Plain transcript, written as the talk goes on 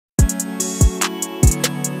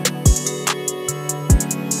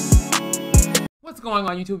What's going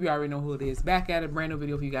on YouTube? You already know who it is. Back at a brand new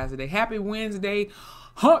video for you guys today. Happy Wednesday,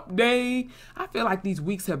 hump day. I feel like these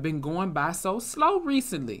weeks have been going by so slow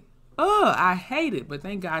recently. I hate it, but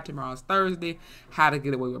thank God tomorrow's Thursday. How to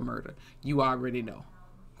Get Away with Murder. You already know.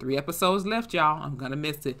 3 episodes left, y'all. I'm gonna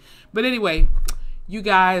miss it. But anyway, you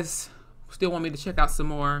guys still want me to check out some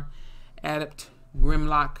more Adapt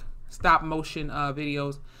Grimlock stop motion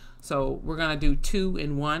videos. So we're gonna do 2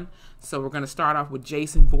 in 1. So we're gonna start off with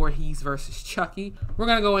Jason Voorhees versus Chucky. We're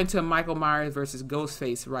gonna go into Michael Myers versus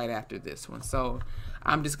Ghostface right after this one. So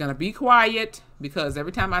I'm just gonna be quiet because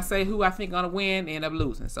every time I say who I think gonna win, I end up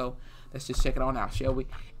losing. So let's just check it on out, shall we?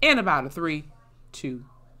 In about a 3, 2,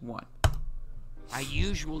 1. I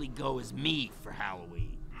usually go as me for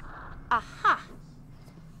Halloween. Aha!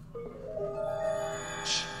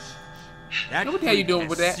 That what the hell you doing has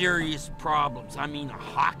with that? Serious problems. I mean, a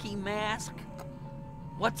hockey mask?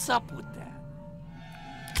 What's up with that?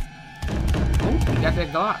 Oh, he got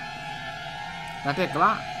that Glock. Got that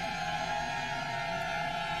Glock.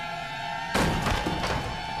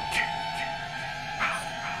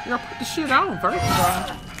 You gotta put the shit on first of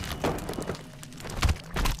all.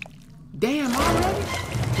 Damn, already?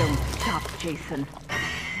 Don't stop, Jason.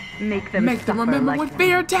 Make them remember like what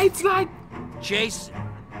fear tastes like. Jason.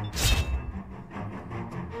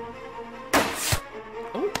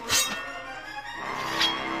 Oh.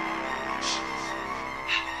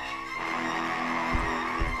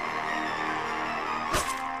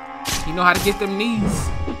 You know how to get them knees,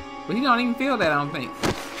 but he don't even feel that, I don't think.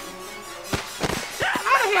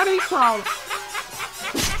 How the hell did he crawl?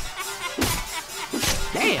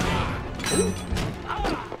 Damn. Ooh.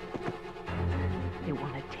 They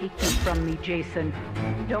want to take you from me, Jason.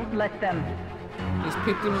 Don't let them. Just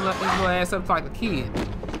pick him up his little ass up like a kid.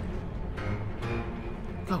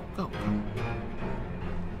 Go, go, go.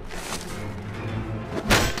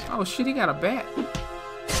 Oh shit, he got a bat.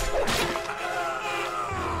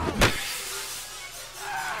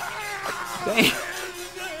 Damn.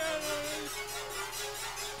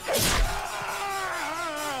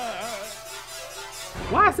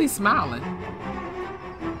 Why is he smiling?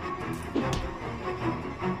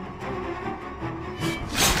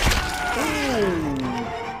 Ooh.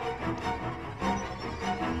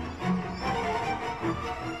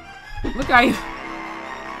 Look at him.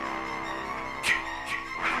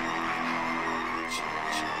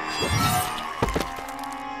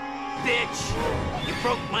 Bitch! You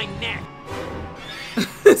broke my neck!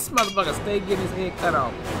 This motherfucker stay getting his head cut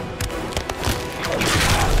off.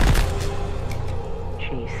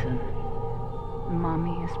 Jason,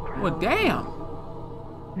 Mommy is proud. Well, damn.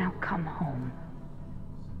 Now come home.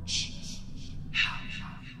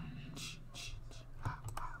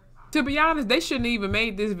 To be honest, they shouldn't even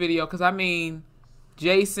made this video because, I mean,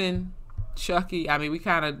 Jason, Chucky, I mean, we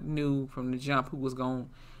kind of knew from the jump who was going to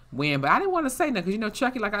win. But I didn't want to say nothing because, you know,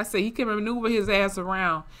 Chucky, like I said, he can maneuver his ass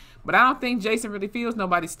around. But I don't think Jason really feels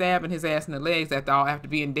nobody stabbing his ass in the legs after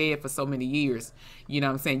being dead for so many years. You know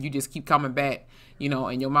what I'm saying? You just keep coming back, you know,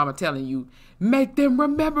 and your mama telling you, make them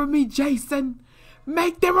remember me, Jason.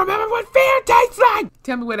 Make them remember what fear tastes like.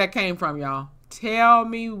 Tell me where that came from, y'all. Tell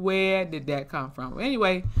me where did that come from.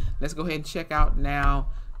 Anyway, let's go ahead and check out now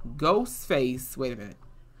Ghostface. Wait a minute.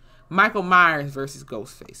 Michael Myers versus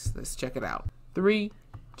Ghostface. Let's check it out. 3,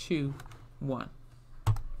 2, 1.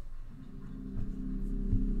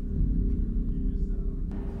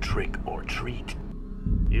 Trick or treat.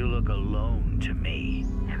 You look alone to me.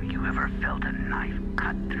 Have you ever felt a knife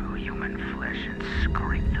cut through human flesh and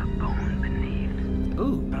scrape the bone beneath?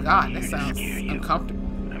 Ooh, God, that sounds uncomfortable.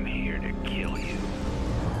 I'm here to kill you.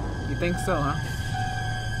 You think so, huh?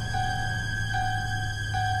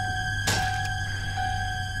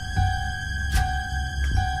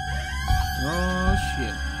 Oh,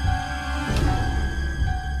 shit.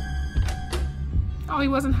 Oh, he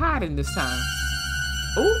wasn't hiding this time.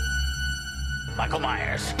 Ooh. Michael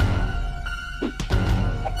Myers.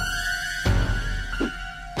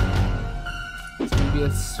 It's gonna be a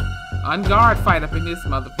on-guard fight up in this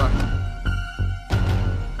motherfucker.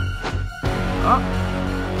 Oh.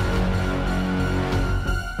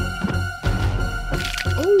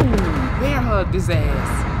 Ooh, bear hugged his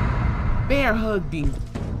ass. Bear hugged him.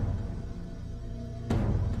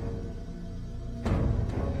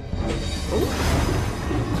 Ooh.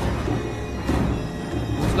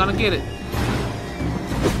 Who's gonna get it?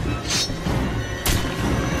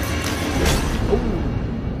 Ooh.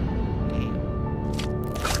 Damn.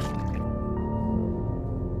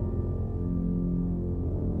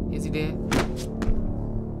 Is he dead?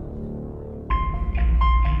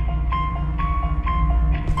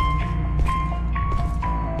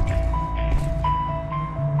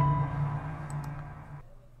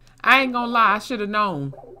 I ain't gonna lie, I should have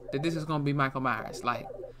known that this is gonna be Michael Myers. Like,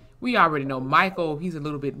 we already know Michael, he's a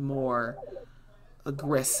little bit more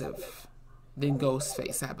aggressive than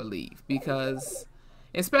Ghostface, I believe, because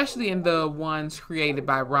especially in the ones created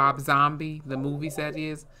by Rob Zombie, the movies that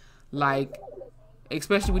is, like,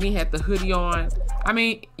 especially when he had the hoodie on. I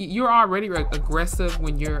mean, you're already aggressive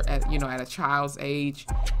when you're at, you know, at a child's age,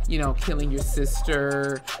 you know, killing your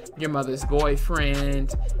sister, your mother's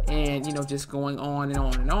boyfriend, and, you know, just going on and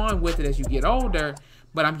on and on with it as you get older.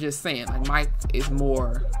 But I'm just saying, like, Mike is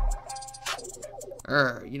more,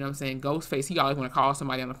 you know what I'm saying? Ghostface, he always want to call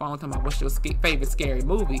somebody on the phone talking about what's your favorite scary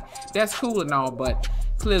movie. That's cool and all, but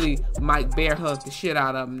clearly Mike bear hugged the shit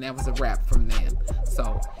out of him, and that was a wrap from then.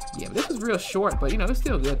 So yeah, but this was real short, but you know, it's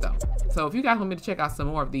still good though. So if you guys want me to check out some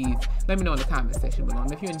more of these, let me know in the comment section below.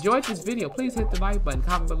 And if you enjoyed this video, please hit the like button,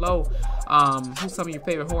 comment below who's some of your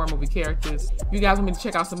favorite horror movie characters. If you guys want me to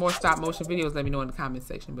check out some more stop motion videos, let me know in the comment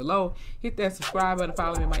section below. Hit that subscribe button,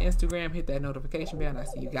 follow me on my Instagram, hit that notification bell, and I'll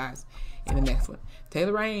see you guys in the next one.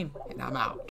 Taylor Rain, and I'm out.